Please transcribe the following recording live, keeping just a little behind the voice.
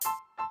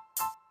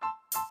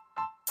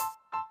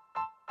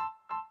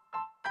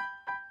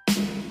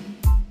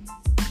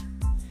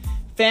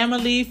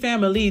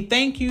Family,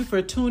 thank you for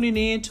tuning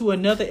in to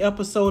another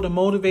episode of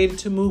Motivated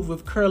to Move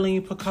with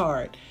Kerline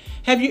Picard.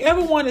 Have you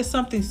ever wanted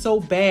something so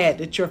bad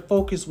that your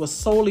focus was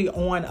solely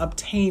on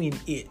obtaining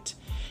it?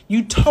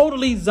 You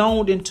totally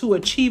zoned into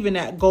achieving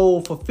that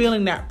goal,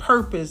 fulfilling that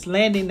purpose,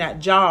 landing that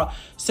job,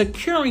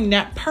 securing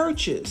that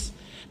purchase.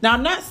 Now,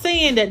 I'm not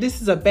saying that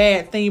this is a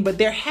bad thing, but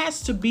there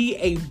has to be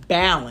a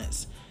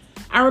balance.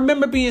 I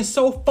remember being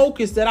so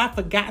focused that I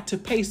forgot to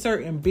pay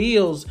certain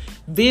bills,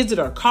 visit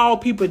or call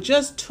people,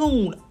 just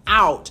tune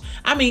out.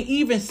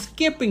 Even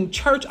skipping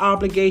church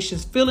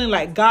obligations, feeling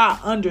like God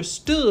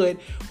understood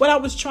what I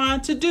was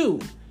trying to do.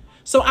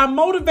 So I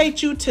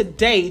motivate you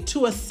today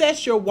to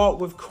assess your walk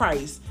with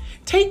Christ.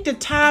 Take the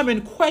time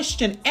and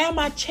question, am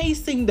I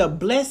chasing the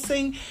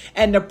blessing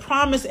and the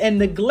promise and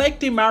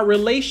neglecting my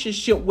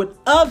relationship with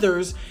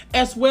others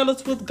as well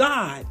as with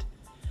God?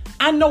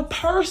 I know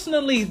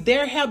personally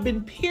there have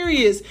been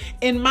periods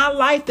in my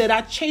life that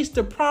I chased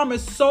the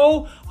promise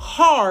so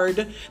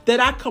hard that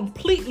I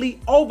completely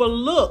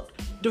overlooked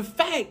the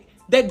fact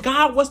that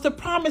God was the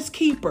promise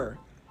keeper.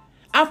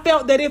 I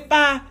felt that if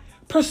I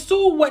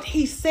pursue what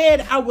he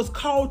said I was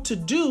called to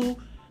do,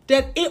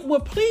 that it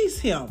would please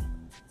him.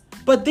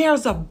 But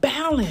there's a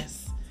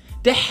balance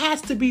that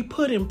has to be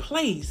put in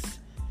place.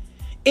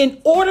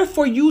 In order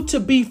for you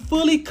to be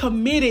fully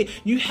committed,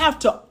 you have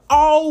to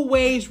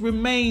always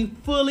remain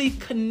fully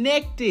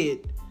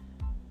connected.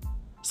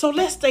 So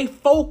let's stay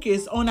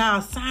focused on our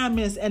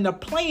assignments and the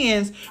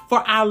plans for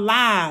our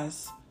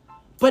lives,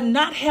 but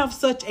not have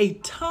such a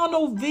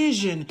tunnel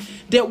vision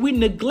that we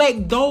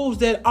neglect those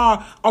that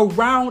are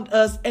around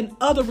us and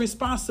other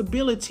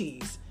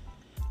responsibilities.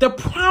 The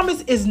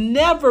promise is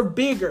never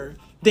bigger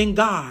than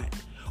God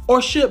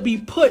or should be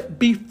put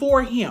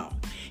before him.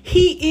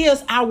 He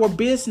is our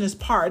business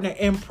partner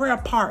and prayer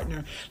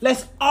partner.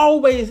 Let's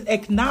always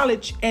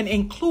acknowledge and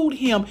include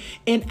him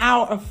in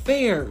our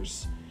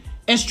affairs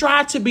and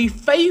strive to be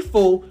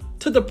faithful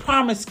to the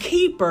promise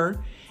keeper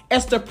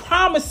as the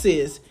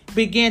promises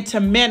begin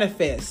to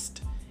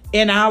manifest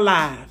in our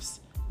lives.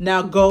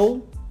 Now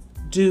go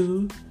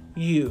do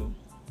you.